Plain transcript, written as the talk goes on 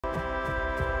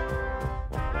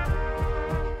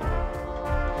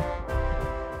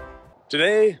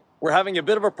Today, we're having a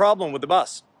bit of a problem with the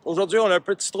bus. Aujourd'hui, on a un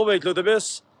petit trouble avec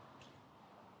l'autobus.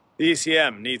 The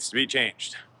ECM needs to be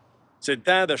changed. C'est le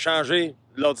temps de changer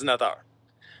l'ordinateur.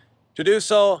 To do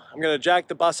so, I'm going to jack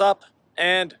the bus up,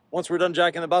 and once we're done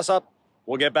jacking the bus up,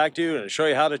 we'll get back to you and show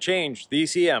you how to change the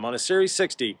ECM on a Series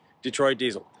 60 Detroit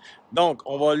diesel. Donc,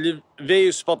 on va lever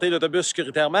et supporter l'autobus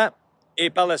sécuritairement, et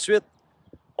par la suite,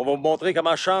 on va vous montrer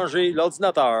comment changer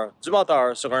l'ordinateur du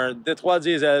moteur sur un Detroit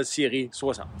diesel série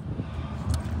 60.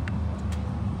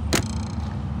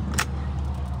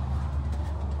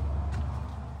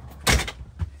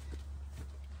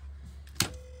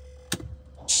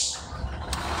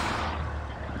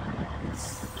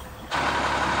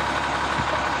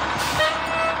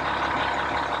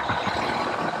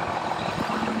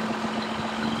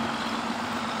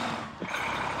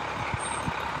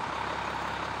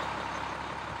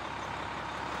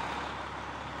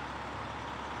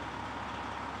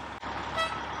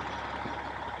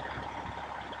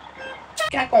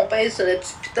 Quand on pèse sur le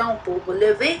petit piton pour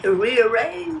lever,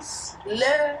 re-raise,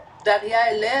 le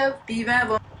derrière lève, puis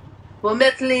Yvan va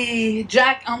mettre les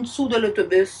jacks en dessous de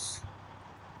l'autobus.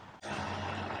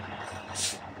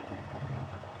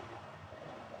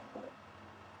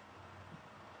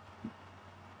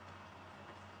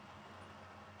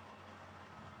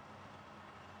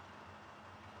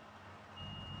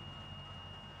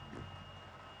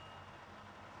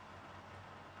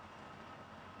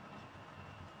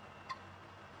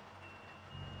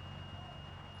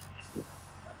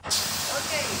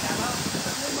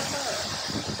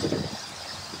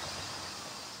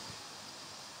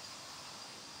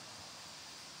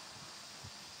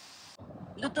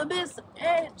 L'autobus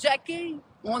est jacké.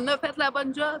 On a fait la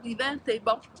bonne job, Yvan, t'es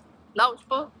bon. Lâche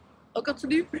pas. On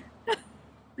continue.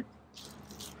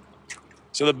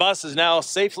 So the bus is now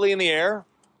safely in the air,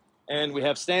 and we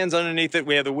have stands underneath it.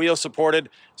 We have the wheel supported,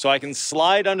 so I can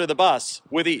slide under the bus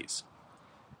with ease.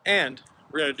 And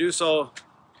we're going to do so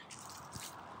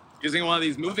using one of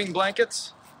these moving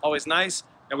blankets. Always nice.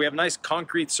 And we have a nice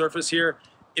concrete surface here.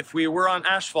 If we were on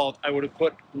asphalt, I would have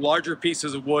put larger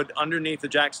pieces of wood underneath the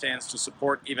jack stands to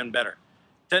support even better.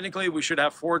 Technically, we should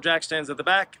have 4 jack stands at the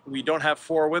back. We don't have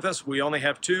 4 with us. We only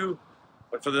have 2.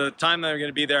 But for the time that I'm going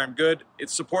to be there, I'm good.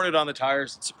 It's supported on the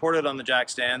tires. It's supported on the jack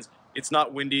stands. It's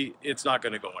not windy. It's not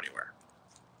going to go anywhere.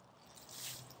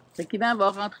 Fait qu'Yvan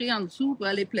va rentrer en dessous pour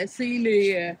aller placer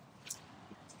les...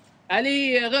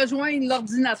 aller rejoindre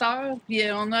l'ordinateur. Puis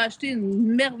on a acheté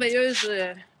une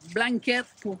merveilleuse blanquette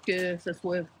pour que ce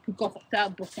soit plus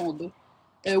confortable pour son dos.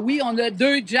 Oui, on a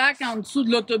 2 jacks en dessous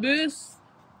de l'autobus.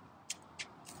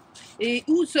 Et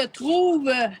où se trouve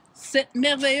cette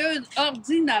merveilleuse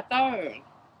ordinateur?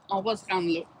 On va se rendre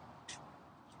là.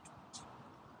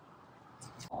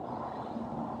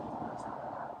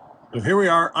 So here we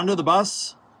are under the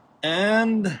bus,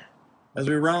 and as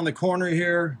we round the corner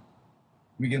here,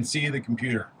 we can see the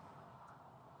computer.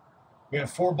 We have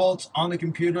 4 bolts on the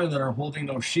computer that are holding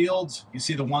those shields. You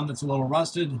see the one that's a little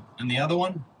rusted and the other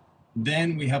one.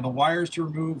 Then we have the wires to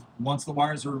remove. Once the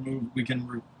wires are removed, we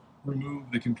can remove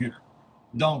the computer.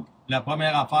 Donc, la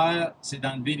première affaire, c'est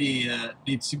d'enlever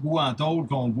les petits bouts en tôle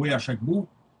qu'on voit à chaque bout.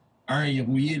 Un est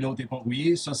rouillé, l'autre n'est pas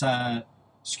rouillé. Ça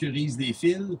sécurise des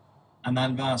fils. En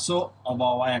enlevant ça, on va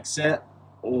avoir accès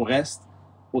au reste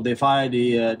pour défaire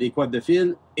des couettes de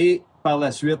fil et par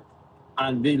la suite,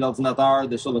 enlever l'ordinateur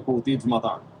de sur le côté du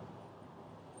moteur.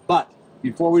 But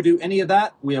before we do any of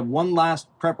that, we have one last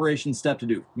preparation step to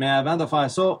do. Mais avant de faire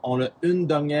ça, on a une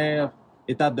dernière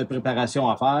étape de préparation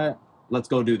à faire. Let's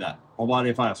go do that. On va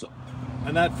aller faire ça.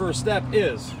 And that first step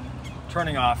is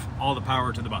turning off all the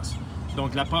power to the bus.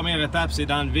 Donc la première étape, c'est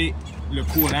d'enlever le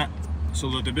courant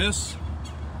sur l'autobus.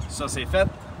 Ça, c'est fait.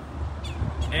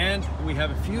 And we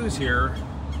have a fuse here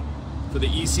for the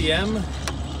ECM.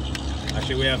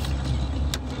 Actually, we have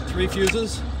 3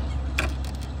 fuses.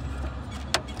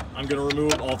 I'm going to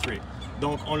remove all 3.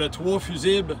 Donc, on a 3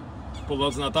 fusibles pour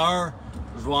l'ordinateur.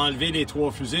 Je vais enlever les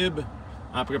 3 fusibles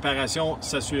en préparation,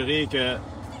 s'assurer que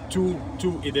tout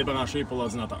est débranché pour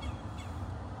l'ordinateur.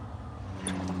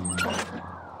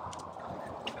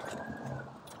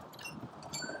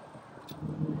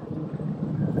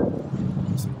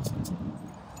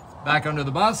 Back under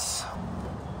the bus.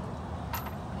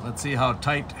 Let's see how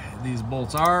tight these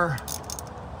bolts are.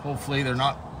 Hopefully they're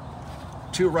not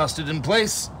too rusted in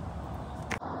place.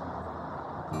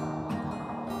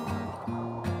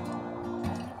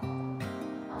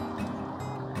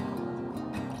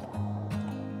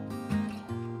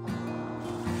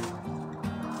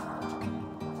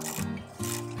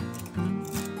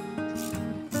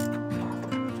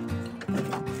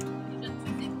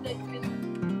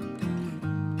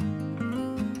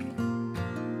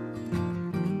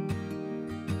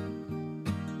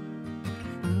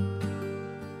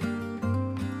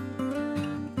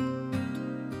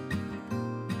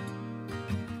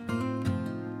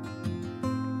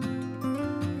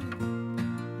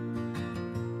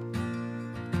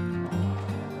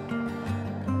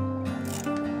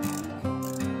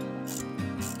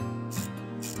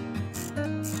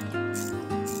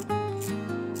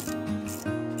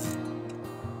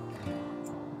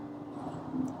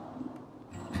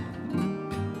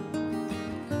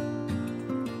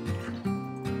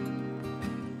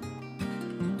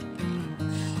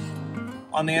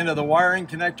 On the end of the wiring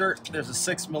connector, there's a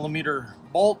 6mm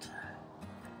bolt.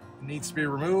 It needs to be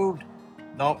removed.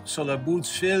 Donc, sur le bout du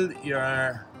fil, il y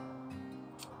a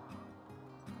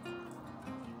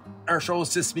un chose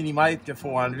 6 mm qu'il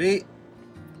faut enlever.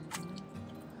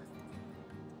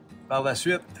 Par la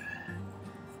suite,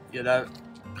 il y a la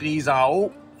prise en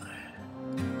haut.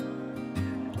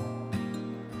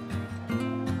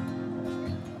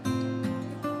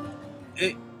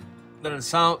 Et dans le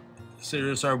centre, c'est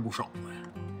juste un bouchon.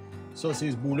 Ça,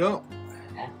 c'est ce bout-là.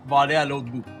 On va aller à l'autre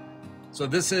bout. So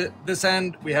this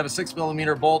end, we have a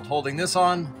 6mm bolt holding this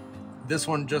on. This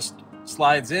one just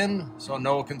slides in, so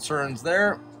no concerns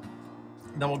there.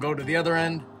 Then we'll go to the other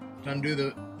end to undo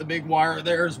the big wire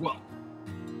there as well.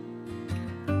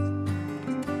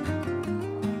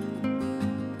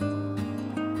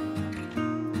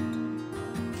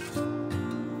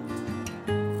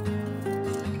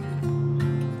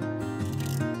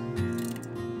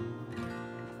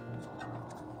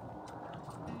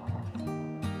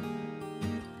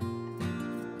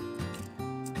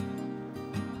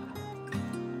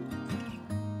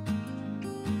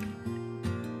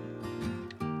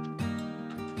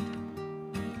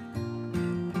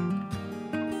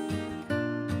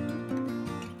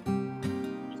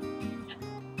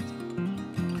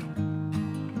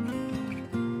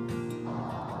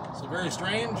 Very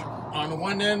strange. On the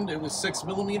one end, it was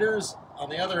 6mm. On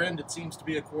the other end, it seems to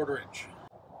be a 1/4 inch.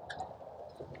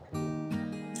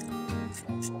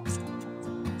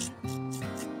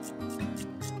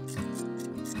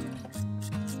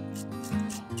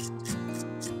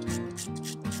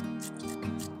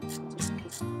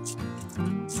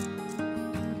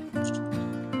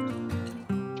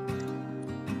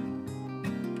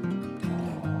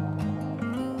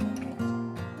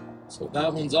 So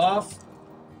that one's off.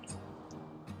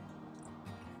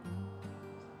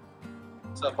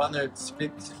 Up on there, it's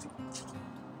fixed.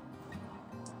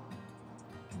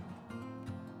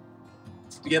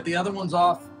 To get the other ones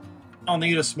off, on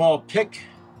need a small pick.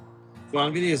 Pour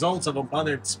enlever les autres, ça va prendre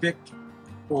un petit pic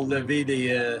pour lever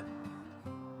des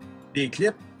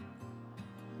clips.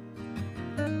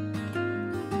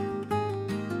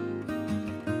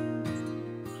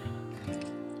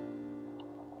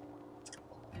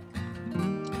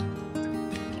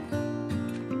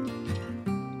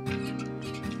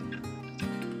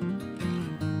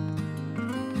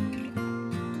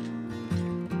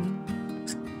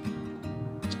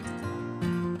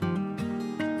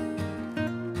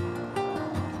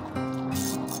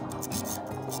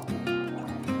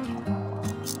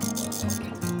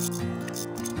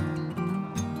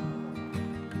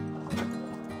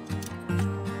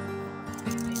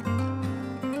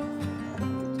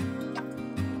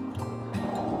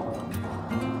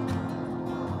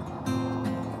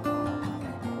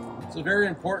 So very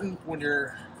important when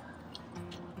you're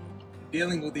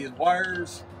dealing with these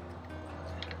wires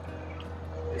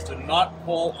is to not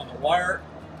pull on the wire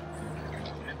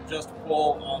and just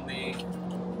pull on the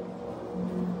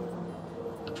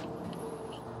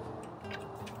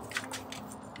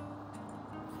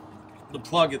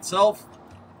plug itself.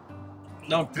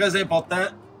 Donc très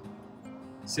important,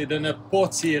 c'est de ne pas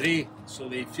tirer sur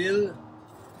les fils,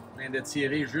 mais de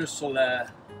tirer juste sur la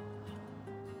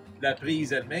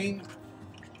prise elle-même.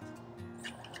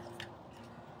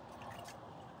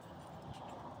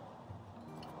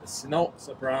 Sinon,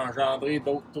 ça peut engendrer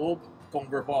d'autres troubles qu'on ne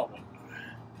veut pas avoir.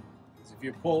 If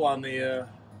you pull on the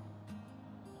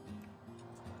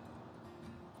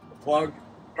plug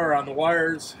or on the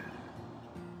wires,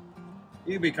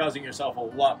 you'll be causing yourself a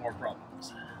lot more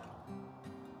problems.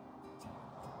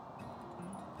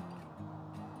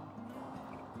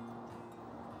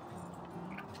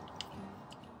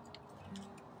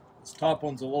 This top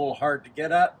one's a little hard to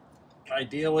get at.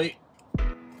 Ideally,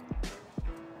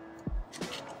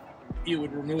 you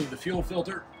would remove the fuel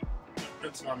filter.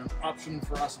 That's not an option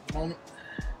for us at the moment.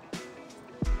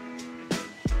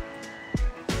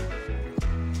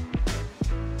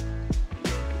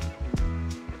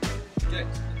 Okay,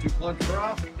 the 2 plugs are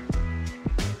off.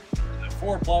 The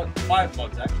 5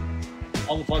 plugs actually.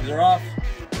 All the plugs are off.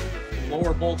 The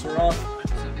lower bolts are off.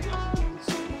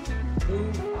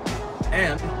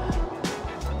 And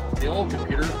the old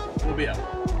computer will be out.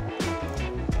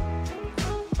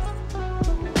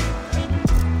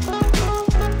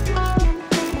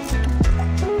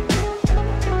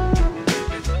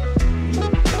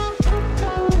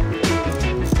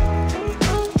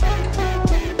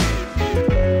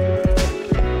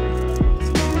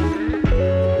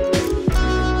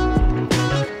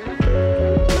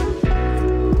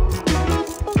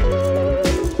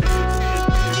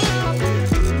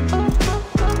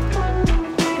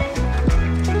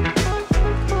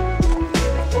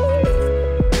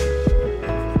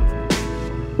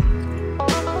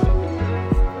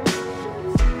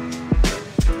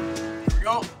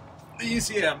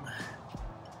 ECM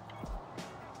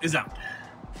is out.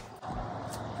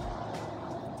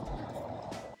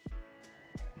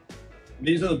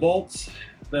 These are the bolts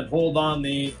that hold on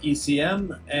the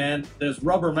ECM, and there's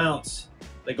rubber mounts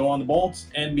that go on the bolts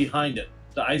and behind it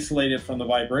to isolate it from the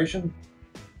vibration.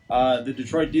 The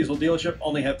Detroit Diesel dealership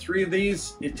only had 3 of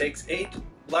these. It takes 8.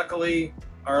 Luckily,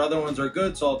 our other ones are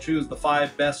good, so I'll choose the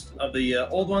 5 best of the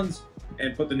old ones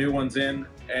and put the new ones in,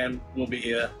 and we'll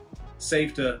be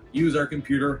safe to use our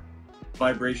computer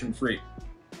vibration free.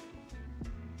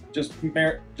 Just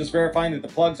verifying that the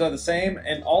plugs are the same,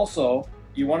 and also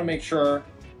you want to make sure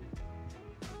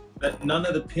that none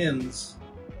of the pins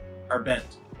are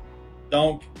bent.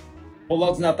 Donc, pour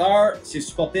l'ordinateur, c'est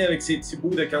supporté avec ces petits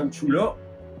bouts de caoutchouc là.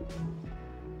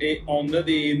 Et on a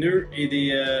des nœuds et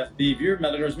des vieux.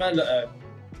 Malheureusement,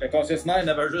 le concessionnaire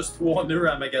n'avait juste 3 nœuds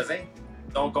en magasin.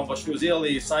 Donc, on va choisir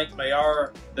les 5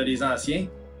 meilleurs de les anciens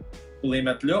pour les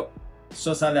mettre là.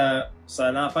 Ça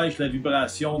empêche la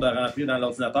vibration de rentrer dans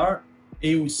l'ordinateur.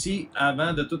 Et aussi,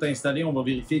 avant de tout installer, on va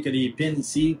vérifier que les pins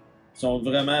ici sont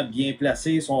vraiment bien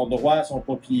placés, sont droits, sont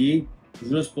pas pliés,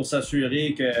 juste pour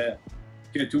s'assurer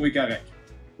que tout est correct.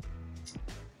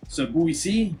 Ce bout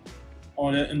ici,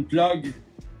 on a une plug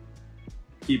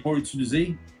qui n'est pas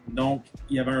utilisée, donc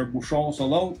il y avait un bouchon sur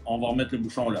l'autre, on va remettre le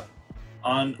bouchon là.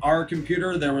 On our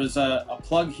computer, there was a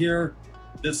plug here.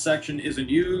 This section isn't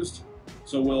used,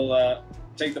 so we'll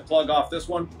take the plug off this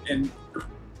one and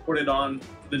put it on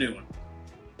the new one.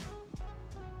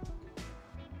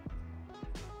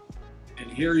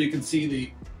 And here you can see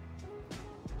the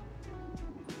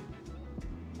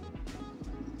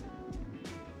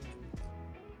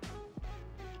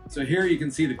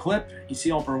clip.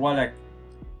 Ici, on peut voir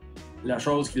la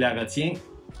chose qui la retient.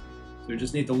 So we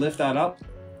just need to lift that up,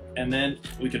 and then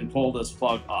we can pull this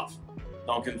plug off.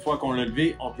 Donc, une fois qu'on l'a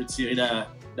levé, on peut tirer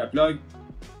la plug,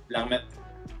 la remettre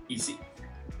ici.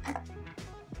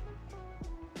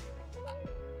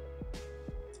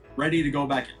 Ready to go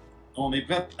back in. On est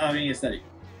prêt à réinstaller.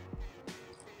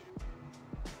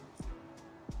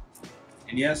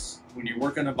 And yes, when you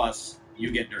work on a bus, you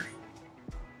get dirty.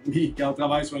 Oui, quand on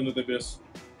travaille sur un autobus,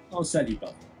 on salit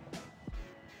pas.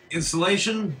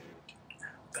 Installation.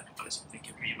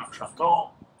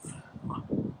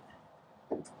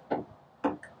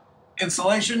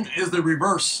 Installation is the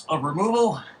reverse of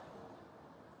removal.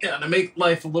 Yeah, to make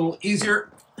life a little easier.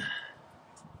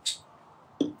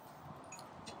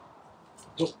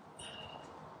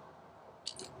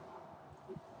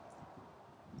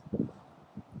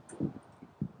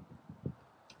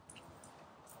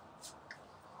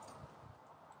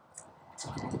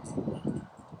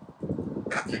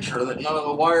 Make sure that none of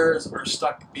the wires are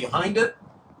stuck behind it.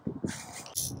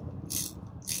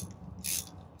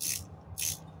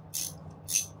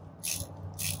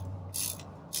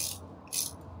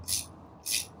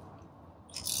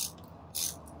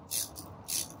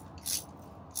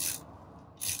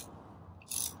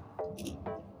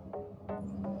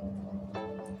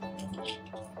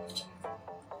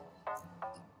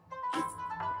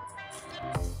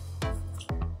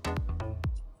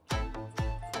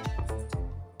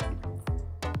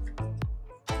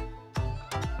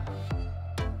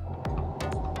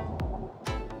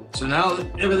 So now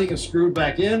that everything is screwed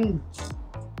back in,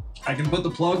 I can put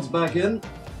the plugs back in.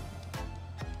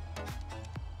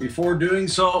 Before doing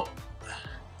so,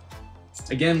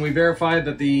 again, we verified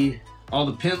that all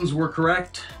the pins were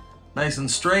correct, nice and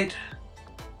straight.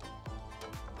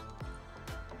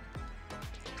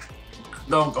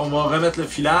 Donc, on va remettre le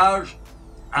filage.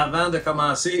 Avant de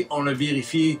commencer, on a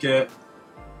vérifié que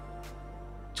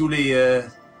tous les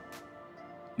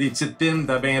petites pins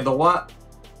étaient bien droits.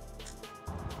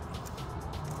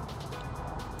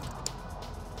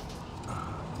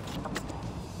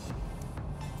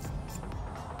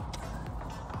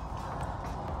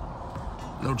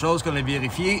 L'autre chose qu'on a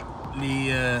vérifié,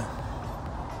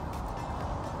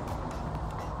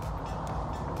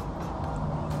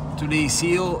 tous les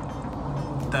seals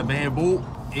étaient bien beaux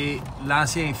et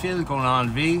l'ancien fil qu'on a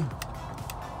enlevé,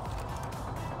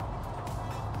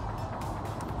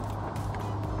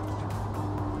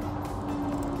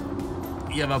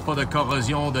 il n'y avait pas de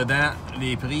corrosion dedans,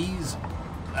 les prises,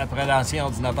 après l'ancien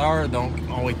ordinateur, donc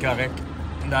on va être correct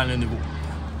dans le nouveau.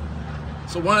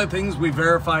 So one of the things we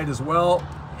verified as well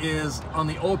is on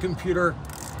the old computer,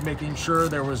 making sure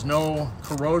there was no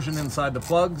corrosion inside the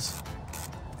plugs.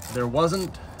 There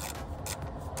wasn't.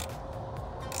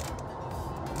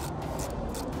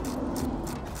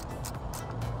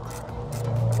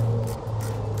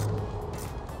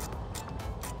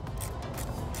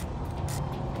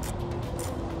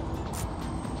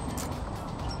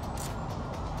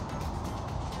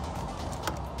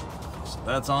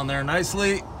 That's on there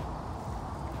nicely.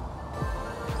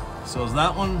 So is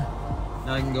that one.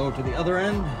 Now I can go to the other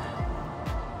end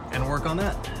and work on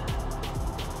that.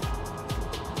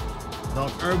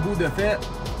 Donc un bout de fait,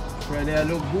 je peux aller à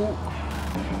l'autre bout,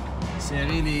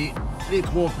 serrer les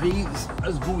 3 prises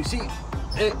à ce bout ici,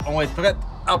 et on va être prêt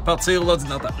à partir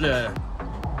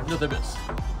l'autobus.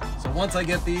 So once I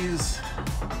get these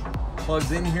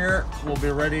plugs in here, we'll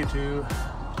be ready to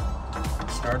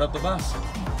start up the bus.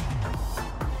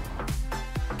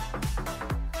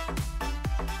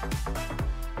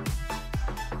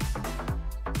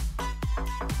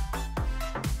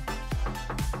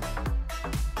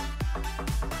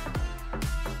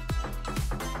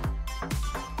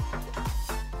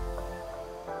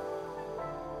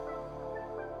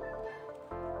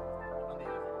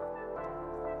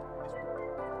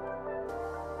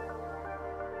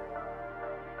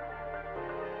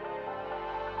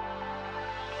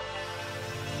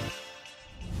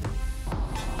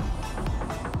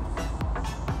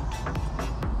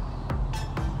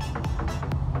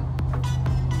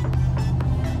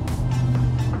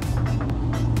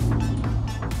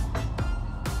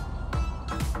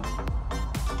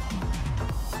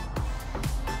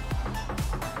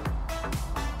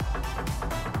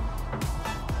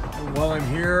 While I'm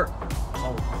here,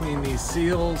 I'll clean these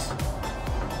seals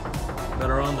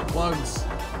that are on the plugs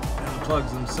and the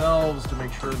plugs themselves to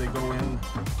make sure they go in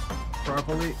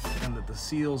properly and that the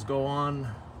seals go on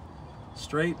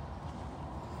straight.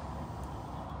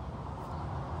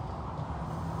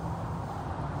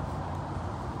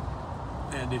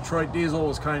 And Detroit Diesel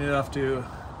was kind enough to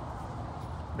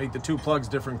make the 2 plugs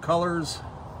different colors.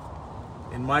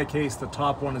 In my case, the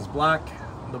top one is black,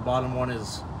 the bottom one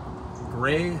is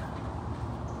gray.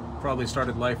 Probably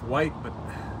started life white, but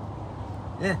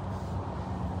yeah.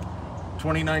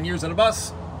 29 years in a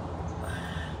bus.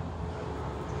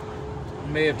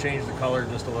 May have changed the color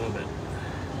just a little bit.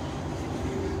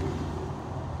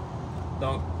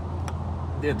 Donc,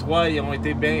 les 3, ils ont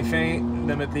été bien fins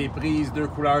de mettre les prises 2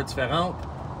 couleurs différentes.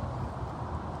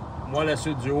 Moi, la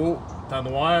suite du haut, t'as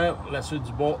noir, la suite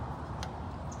du bas,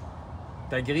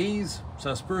 t'as grise.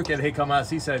 Ça se peut qu'elle ait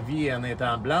commencé sa vie en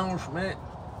étant blanche, mais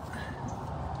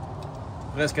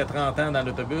presque 30 ans dans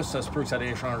l'autobus, ça se peut que ça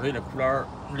ait changé la couleur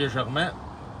légèrement.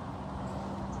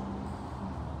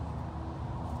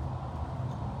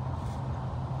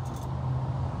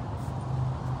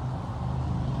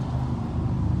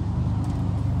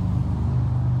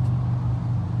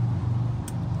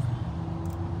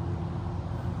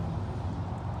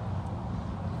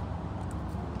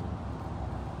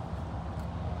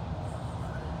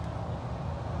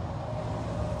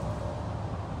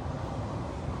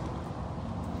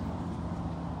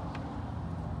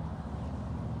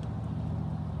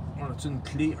 On a-tu une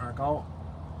clé encore?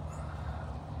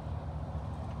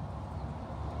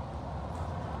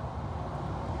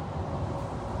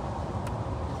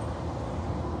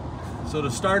 So to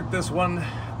start this one,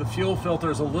 the fuel filter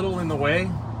is a little in the way.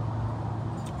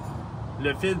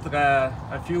 Le filtre à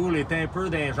fuel est un peu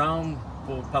dans les jambes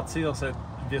pour partir cette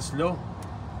vis-là.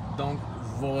 Donc,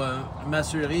 je vais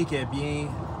m'assurer qu'elle est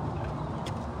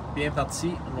bien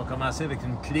partie. Je vais commencer avec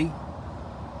une clé.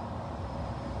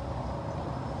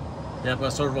 Et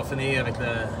après ça, je vais finir avec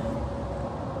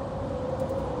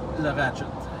le ratchet.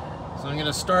 So I'm going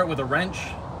to start with a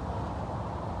wrench.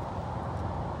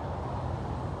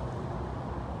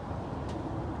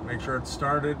 Make sure it's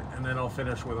started, and then I'll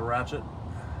finish with a ratchet.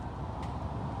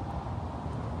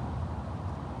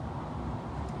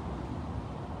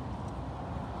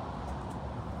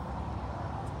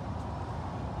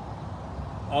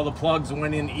 All the plugs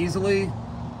went in easily,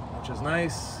 which is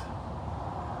nice.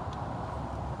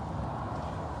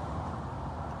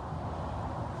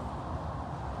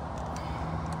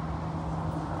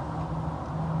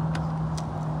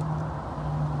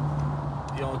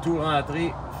 Ils ont tout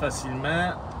rentré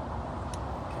facilement.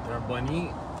 C'est un boni,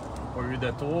 pas eu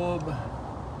de trouble.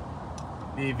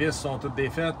 Les vis sont toutes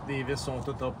défaites, les vis sont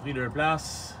toutes repris leur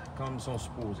place comme ils sont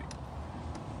supposés.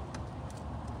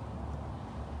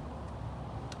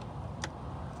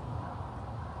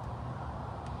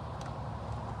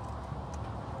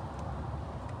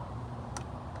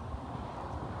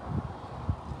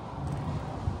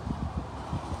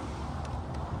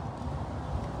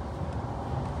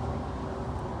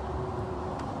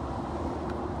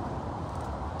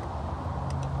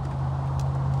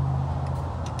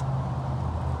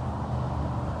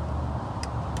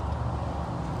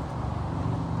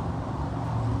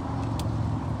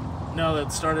 Now that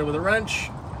it started with a wrench,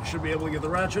 you should be able to get the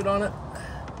ratchet on it.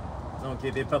 Donc il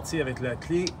était parti avec la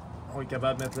clé. On est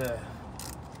capable de mettre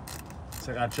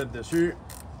ce ratchet dessus.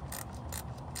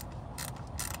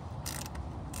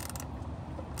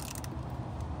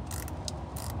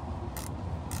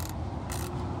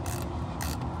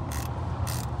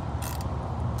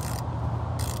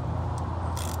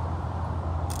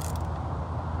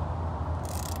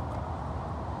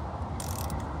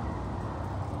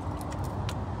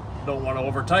 Don't want to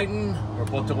over tighten, on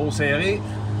va pas trop serrer.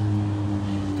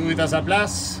 Tout est à sa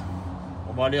place.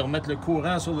 On va aller remettre le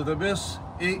courant sur l'autobus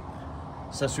et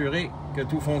s'assurer que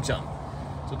tout fonctionne.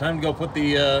 So time to go put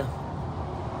the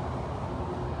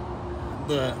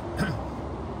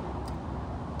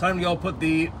time to go put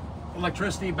the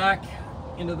electricity back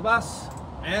into the bus,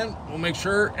 and we'll make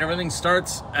sure everything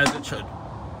starts as it should.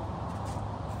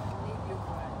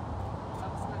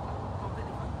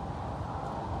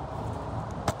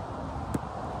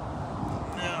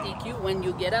 Thank you when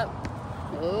you get up.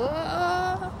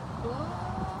 Oh.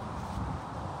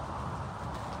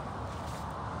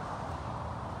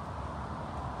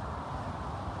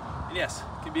 Yes,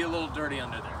 it can be a little dirty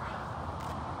under there.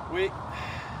 Oui,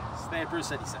 c'est un peu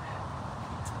salissant.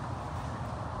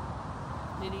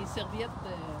 Il y a des serviettes.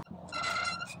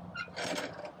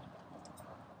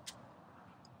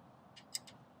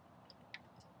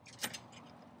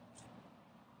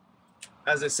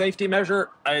 As a safety measure,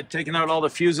 I had taken out all the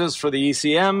fuses for the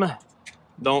ECM.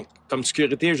 Donc, comme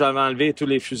sécurité, j'avais enlevé tous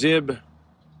les fusibles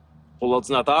pour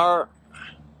l'ordinateur.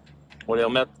 On va les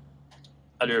remettre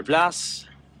à leur place.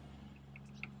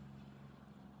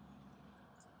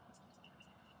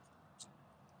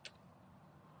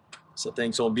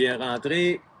 Certains sont bien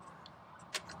rentrés.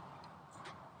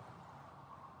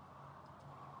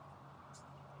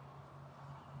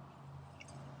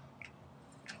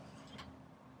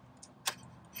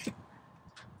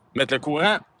 Mettre le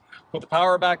courant. Put the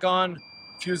power back on.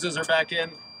 Fuses are back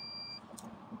in.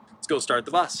 Let's go start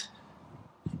the bus.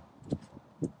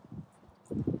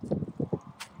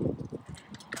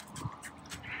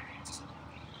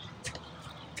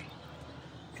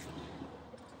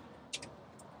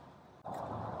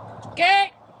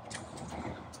 Okay.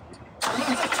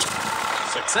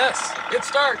 Success. It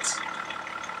starts.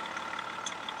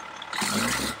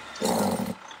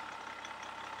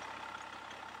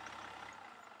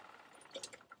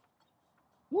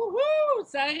 Wouhou!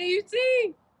 Ça a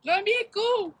réussi! Premier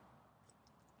coup!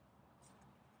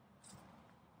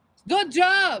 Good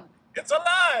job! It's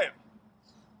alive.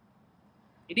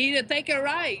 You need to take a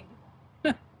ride.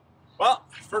 Well,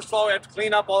 first of all, we have to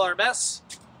clean up all our mess.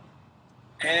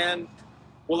 And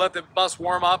we'll let the bus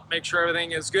warm up, make sure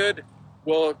everything is good.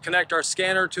 We'll connect our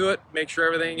scanner to it, make sure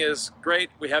everything is great.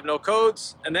 We have no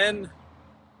codes. And then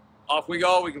off we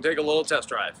go. We can take a little test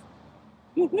drive.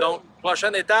 Donc,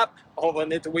 prochaine étape, on va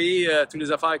nettoyer toutes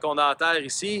les affaires qu'on a à terre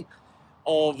ici.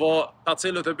 On va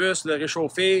partir l'autobus, le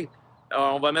réchauffer.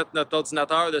 On va mettre notre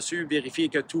ordinateur dessus, vérifier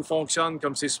que tout fonctionne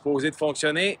comme c'est supposé de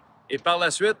fonctionner. Et par la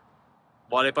suite,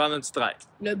 on va aller prendre un petit ride.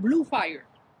 Le Blue Fire.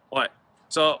 Ouais.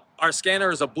 So our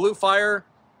scanner is a Blue Fire.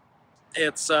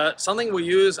 It's something we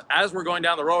use as we're going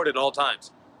down the road at all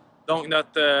times. Donc,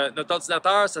 notre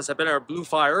ordinateur, ça s'appelle un Blue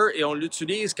Fire et on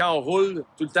l'utilise quand on roule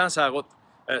tout le temps sur la route.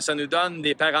 Ça nous donne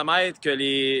des paramètres que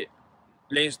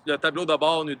le tableau de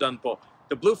bord ne nous donne pas.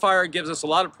 The Blue Fire gives us a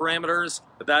lot of parameters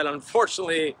that,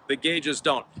 unfortunately, the gauges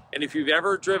don't. And if you've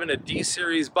ever driven a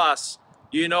D-Series bus,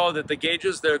 you know that the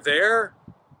gauges, they're there,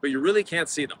 but you really can't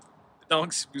see them.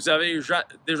 Donc, si vous avez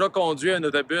déjà conduit un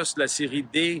autobus de la série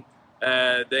D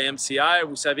de MCI,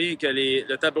 vous savez que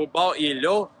le tableau de bord est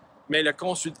là, mais le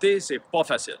consulter, c'est pas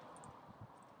facile.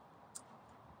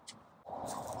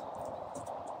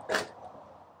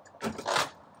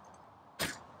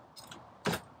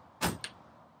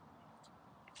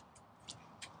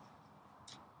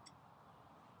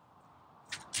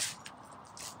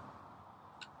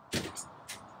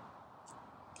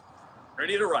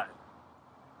 Ready to ride.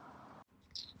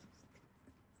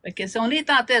 Fait que si on est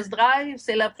en test drive,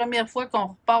 c'est la première fois qu'on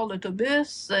repart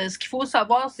l'autobus. Ce qu'il faut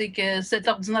savoir, c'est que cet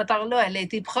ordinateur-là, elle a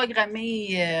été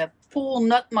programmée pour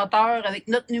notre moteur, avec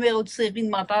notre numéro de série de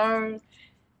moteur.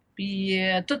 Puis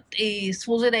tout est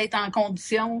supposé d'être en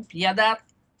condition. Puis à date,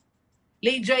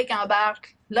 les Jake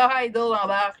embarquent, le idle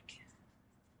embarque.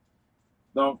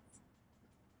 Donc,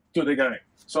 tout est correct.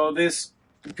 So this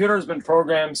computer has been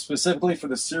programmed specifically for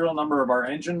the serial number of our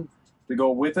engine to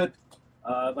go with it.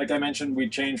 Like I mentioned, we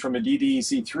changed from a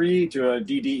DDEC3 to a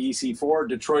DDEC4,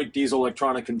 Detroit Diesel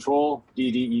Electronic Control,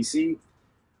 DDEC.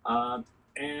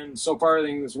 And so far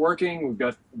everything is working. We've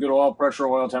got good oil pressure,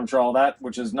 oil temperature, all that,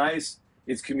 which is nice.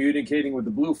 It's communicating with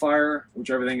the Blue Fire,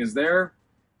 which everything is there.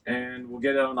 And we'll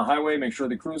get it on the highway, make sure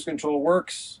the cruise control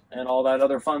works, and all that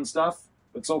other fun stuff.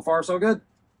 But so far, so good.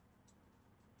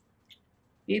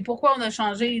 Et pourquoi on a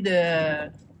changé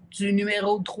du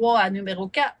numéro 3 à numéro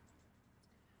 4?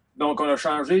 Donc, on a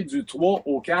changé du 3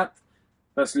 au 4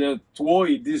 parce que le 3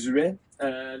 est désuet.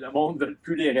 Le monde ne veut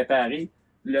plus les réparer.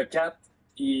 Le 4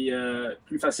 est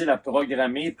plus facile à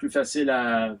programmer, plus facile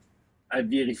à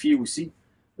vérifier aussi.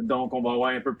 Donc, on va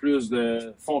avoir un peu plus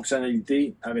de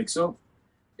fonctionnalité avec ça.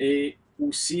 Et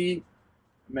aussi,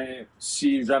 mais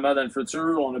si jamais dans le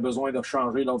futur, on a besoin de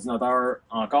changer l'ordinateur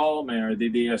encore, mais un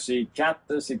DDEC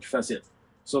 4, c'est plus facile.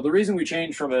 So the reason we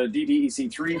changed from a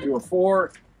DDEC 3 to a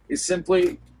 4 is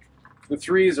simply the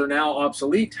 3s are now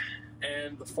obsolete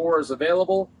and the 4 is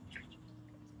available.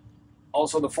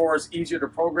 Also, the 4 is easier to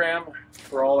program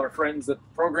for all our friends that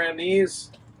program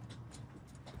these.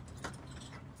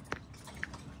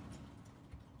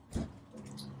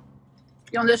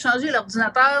 Puis on a changé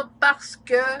l'ordinateur parce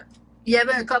qu'il y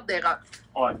avait un code d'erreur.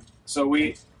 Ouais. So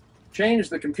we changed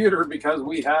the computer because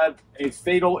we had a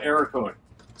fatal error code.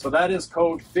 So that is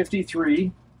code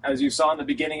 53, as you saw in the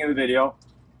beginning of the video.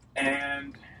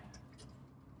 And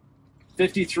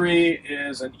 53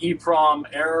 is an EEPROM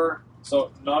error,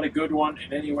 so not a good one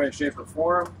in any way, shape, or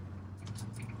form.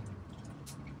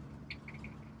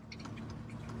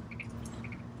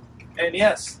 And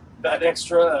yes, that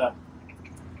extra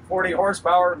 40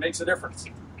 horsepower makes a difference.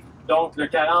 Donc, le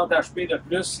 40 HP de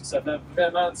plus, ça fait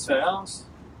vraiment une différence.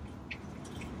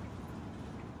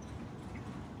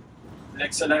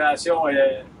 L'accélération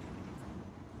est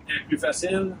plus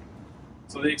facile.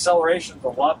 So the acceleration is a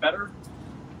lot better.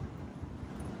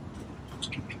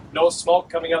 No smoke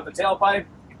coming out the tailpipe.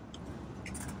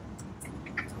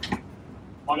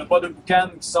 On n'a pas de boucan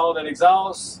qui sort de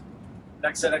l'exhaust.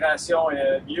 L'accélération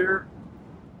est mieux.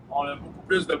 On a beaucoup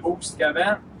plus de boost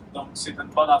qu'avant. Donc, c'est une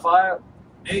bonne affaire.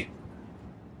 Et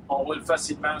on roule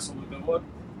facilement sur l'autoroute.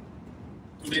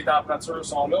 Toutes les températures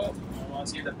sont là. On va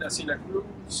essayer de placer le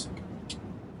cruise.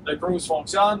 Le cruise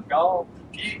fonctionne, regarde.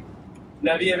 Puis,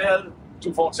 la vie est belle,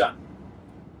 tout fonctionne.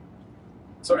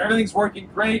 So everything's working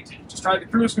great. Just tried the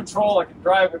cruise control. I can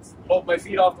drive with both my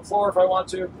feet off the floor if I want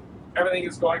to. Everything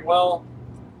is going well.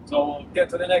 So we'll get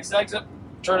to the next exit,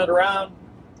 turn it around,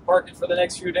 park it for the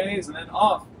next few days, and then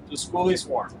off to Schoolie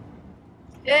Swarm.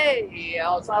 Hey,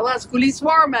 on s'en va à Schoolie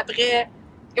Swarm après.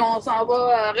 Puis on s'en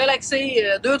va relaxer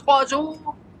 2-3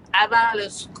 jours avant le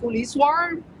Schoolie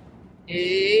Swarm.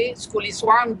 Et Schoolie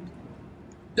Swarm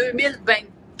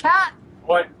 2024.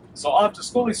 Ouais. So off to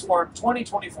Schoolie Swarm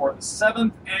 2024, the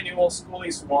 7th annual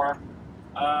Schoolie Swarm.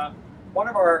 One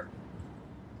of our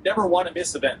never want to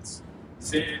miss events.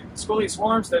 Schoolie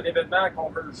Swarm, c'est un événement qu'on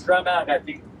ne veut jamais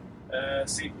rater.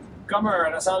 C'est comme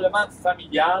un rassemblement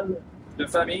familial, de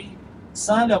famille,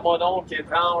 sans le mononcle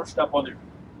étrange taponneux.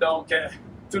 Donc,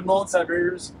 tout le monde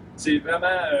s'amuse. C'est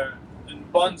vraiment une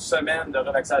bonne semaine de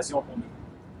relaxation pour nous.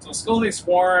 So Schoolie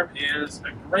Swarm is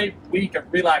a great week of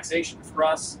relaxation for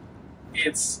us.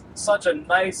 It's such a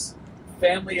nice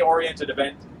family-oriented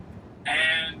event.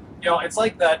 And, you know, it's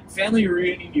like that family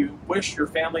reunion you wish your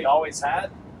family always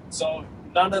had. So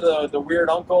none of the weird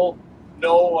uncle,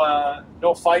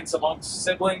 no fights amongst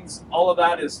siblings. All of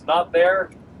that is not there.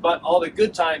 But all the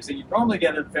good times that you normally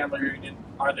get at a family reunion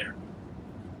are there.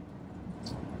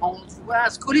 On se voit à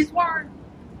Schoolie Swarm.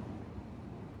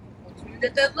 Continue de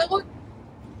tête de route.